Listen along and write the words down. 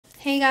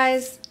Hey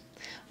guys,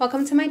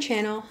 welcome to my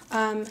channel.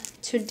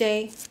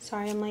 Today,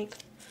 sorry, I'm like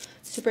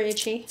super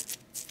itchy.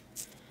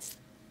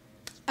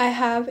 I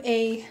have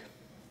a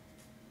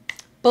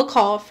book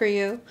haul for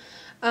you.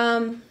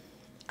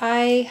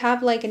 I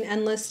have like an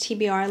endless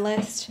TBR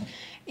list,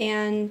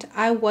 and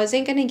I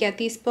wasn't gonna get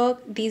these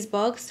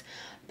books,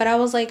 but I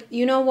was like,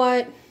 you know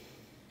what?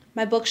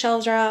 My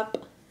bookshelves are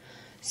up,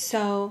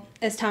 so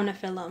it's time to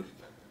fill them.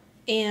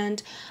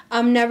 And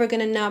I'm never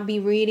gonna not be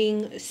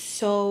reading,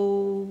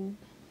 so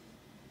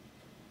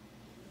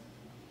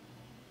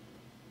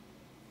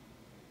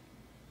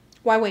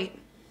why wait?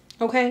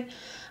 Okay.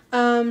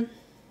 Something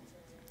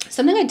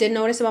I did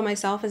notice about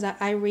myself is that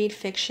I read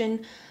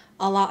fiction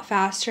a lot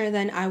faster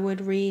than I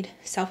would read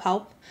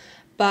self-help.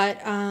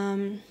 But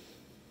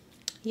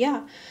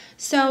yeah.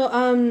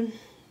 So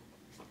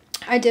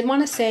I did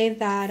want to say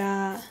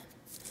that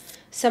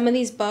some of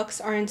these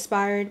books are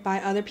inspired by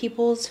other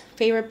people's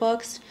favorite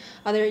books,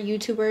 other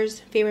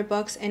YouTubers' favorite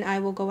books, and I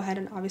will go ahead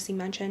and obviously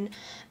mention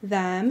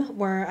them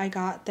where I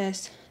got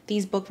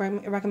these book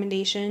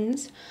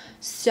recommendations.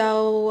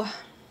 So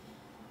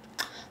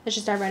let's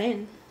just dive right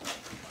in.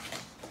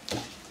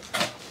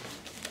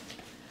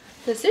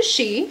 This is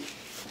she.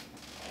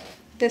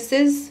 This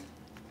is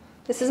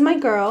my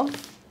girl.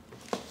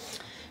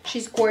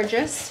 She's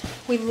gorgeous.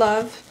 We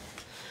love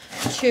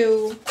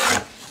to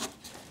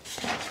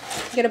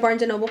get a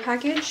Barnes & Noble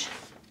package.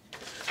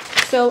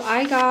 So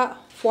I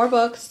got 4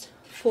 books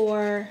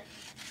for,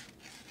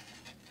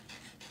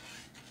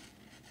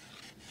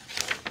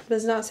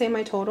 does not say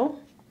my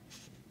total.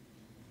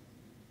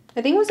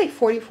 I think it was like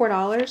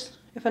 $44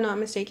 if I'm not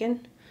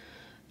mistaken.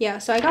 Yeah,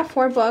 so I got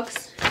 4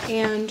 books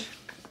and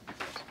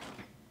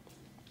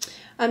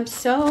I'm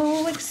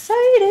so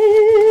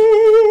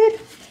excited.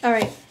 All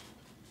right.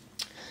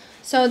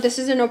 So this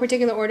is in no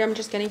particular order. I'm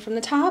just getting from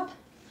the top.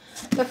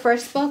 The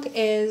first book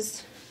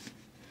is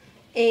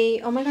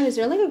oh my god, is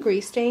there like a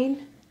grease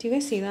stain? Do you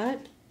guys see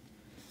that?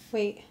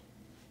 Wait.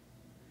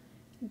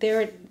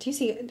 Do you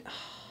see it?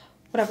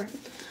 Whatever.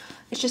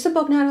 It's just a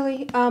book,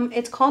 Natalie.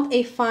 It's called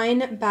A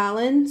Fine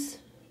Balance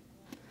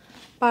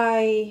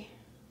by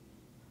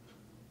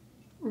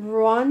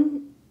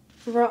Rohinton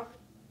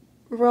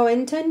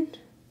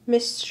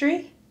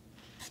Mystery.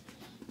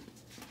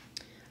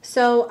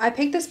 So I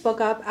picked this book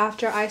up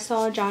after I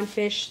saw John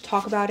Fish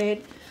talk about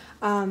it,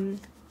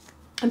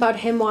 about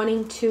him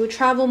wanting to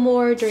travel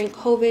more during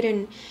COVID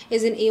and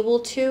isn't able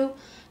to.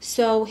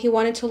 So he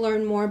wanted to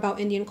learn more about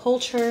Indian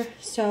culture.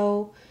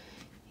 So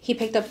he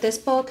picked up this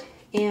book,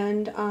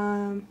 and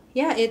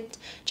yeah,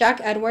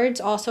 Jack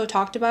Edwards also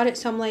talked about it.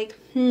 So I'm like,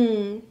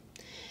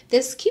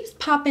 this keeps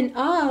popping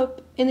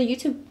up in the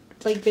YouTube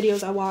like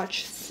videos I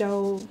watch.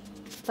 So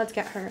let's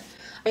get her.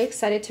 I'm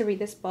excited to read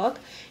this book.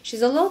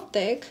 She's a little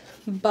thick,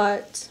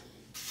 but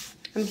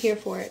I'm here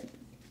for it.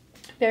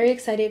 Very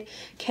excited.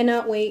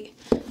 Cannot wait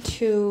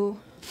to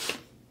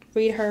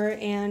read her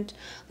and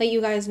let you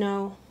guys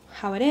know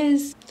how it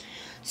is.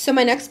 So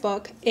my next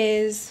book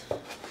is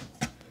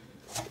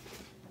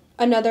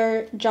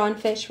another John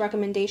Fish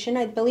recommendation.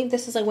 I believe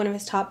this is like one of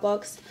his top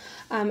books.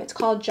 It's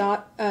called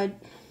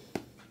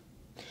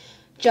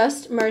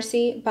Just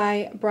Mercy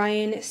by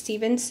Brian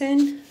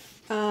Stevenson.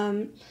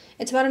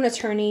 It's about an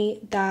attorney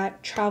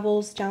that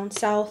travels down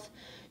south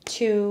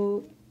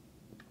to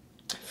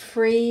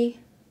free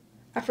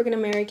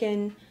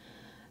African-American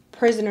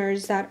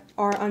prisoners that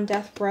are on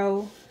death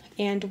row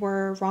and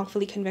were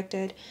wrongfully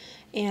convicted.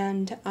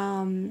 And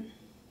oh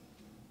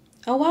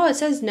wow, it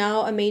says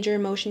now a major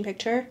motion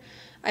picture.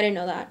 I didn't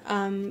know that.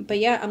 But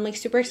yeah, I'm like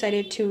super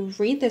excited to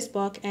read this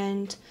book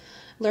and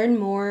learn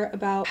more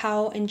about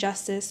how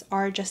injustice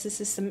our justice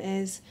system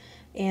is.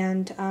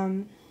 And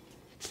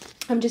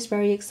I'm just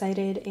very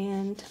excited,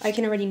 and I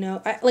can already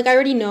know, I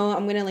already know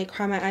I'm gonna like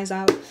cry my eyes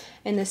out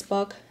in this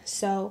book.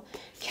 So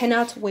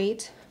cannot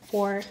wait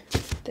for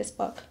this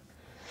book.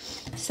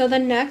 So the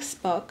next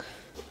book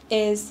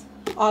is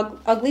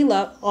Ugly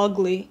Love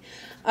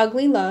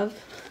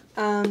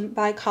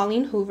by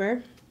Colleen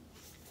Hoover.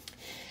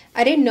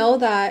 I didn't know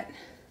that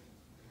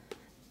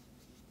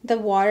the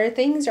water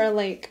things are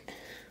like,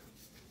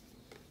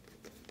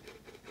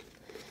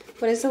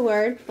 what is the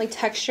word? Like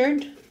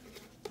textured,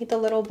 like the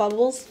little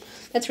bubbles.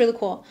 That's really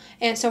cool.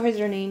 And so here's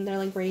their name. They're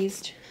like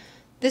raised.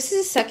 This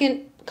is the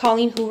second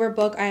Colleen Hoover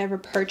book I ever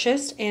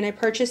purchased, and I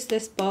purchased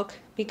this book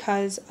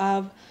because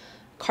of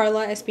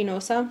Carla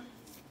Espinosa.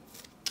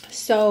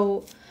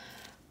 So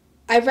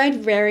I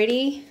read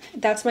Rarity.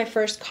 That's my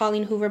first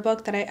Colleen Hoover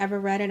book that I ever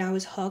read, and I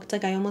was hooked.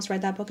 Like I almost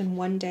read that book in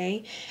one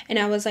day, and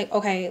I was like,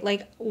 okay,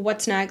 like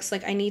what's next?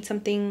 Like I need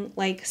something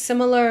like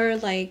similar,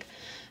 like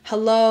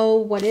hello,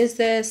 what is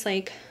this?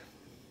 Like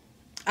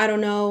I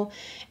don't know.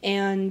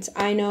 And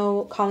I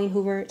know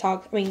Carla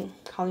talks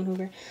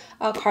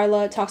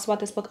about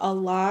this book a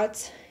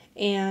lot,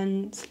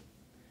 and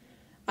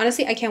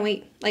honestly I can't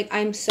wait. Like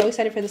I'm so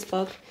excited for this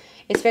book.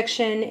 It's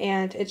fiction,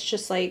 and it's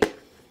just like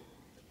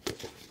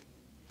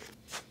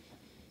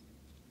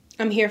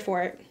I'm here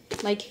for it.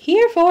 like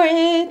here for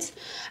it.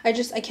 I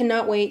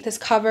cannot wait. This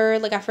cover,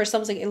 like at first I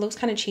was like, it looks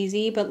kind of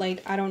cheesy, but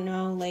like I don't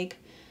know, like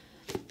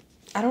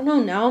I don't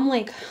know, now I'm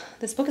like,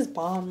 this book is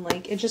bomb.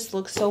 Like it just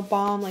looks so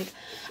bomb. Like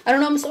I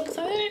don't know, I'm so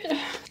excited.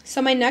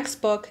 So my next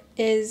book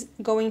is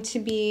going to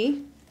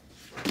be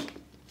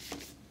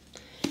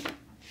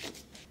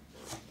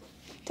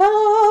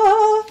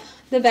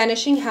The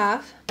Vanishing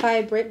Half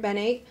by Britt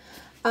Bennett.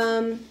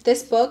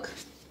 This book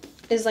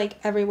is like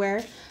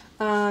everywhere.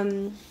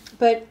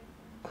 But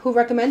who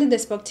recommended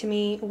this book to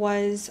me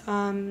was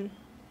I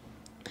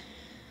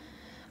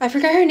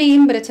forgot her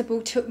name, but it's a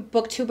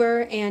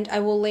booktuber, and I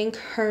will link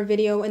her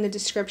video in the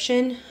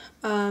description.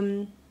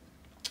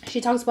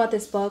 She talks about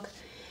this book,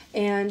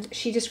 and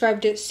she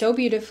described it so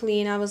beautifully,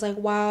 and I was like,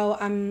 wow,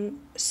 I'm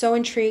so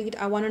intrigued.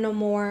 I want to know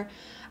more.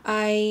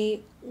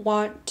 I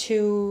want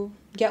to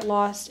get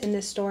lost in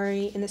this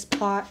story, in this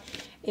plot,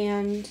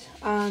 and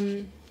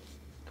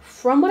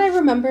from what I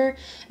remember,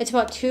 it's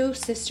about two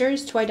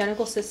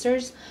identical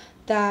sisters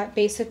that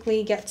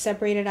basically get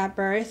separated at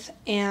birth,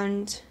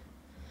 and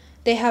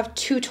they have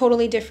two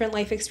totally different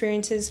life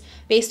experiences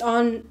based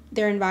on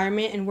their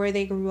environment and where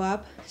they grew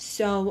up.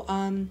 So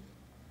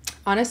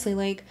honestly,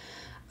 like,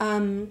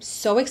 I'm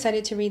so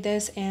excited to read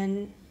this,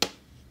 and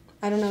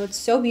I don't know, it's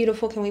so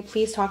beautiful. Can we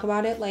please talk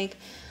about it? Like,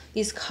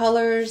 these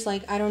colors,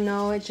 like, I don't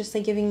know, it's just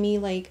like giving me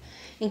like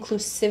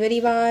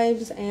inclusivity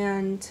vibes,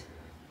 and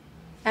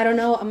I don't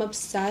know, I'm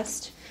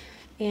obsessed,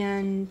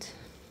 and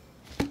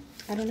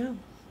I don't know,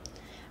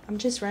 I'm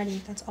just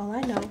ready. That's all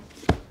I know.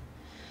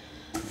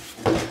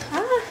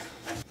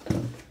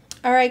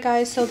 Alright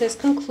guys, so this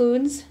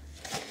concludes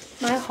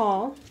my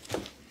haul.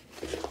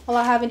 All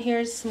I have in here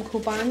is some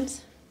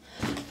coupons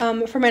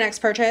for my next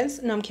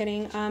purchase. No, I'm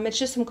kidding. It's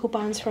just some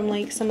coupons from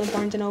like some of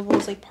Barnes &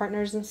 Noble's like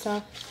partners and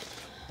stuff.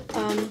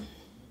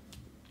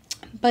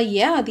 But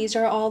yeah, these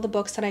are all the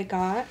books that I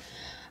got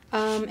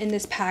in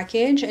this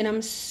package, and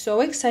I'm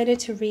so excited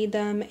to read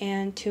them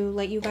and to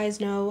let you guys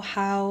know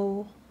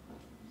how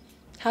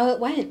it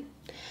went.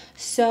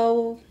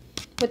 So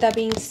with that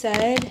being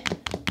said,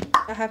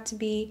 I have to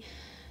be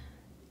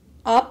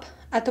up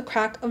at the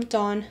crack of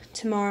dawn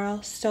tomorrow,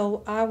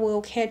 so I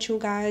will catch you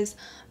guys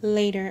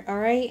later. All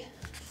right,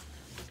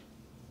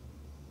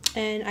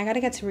 and I gotta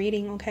get to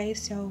reading. Okay,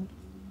 so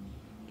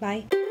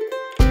bye.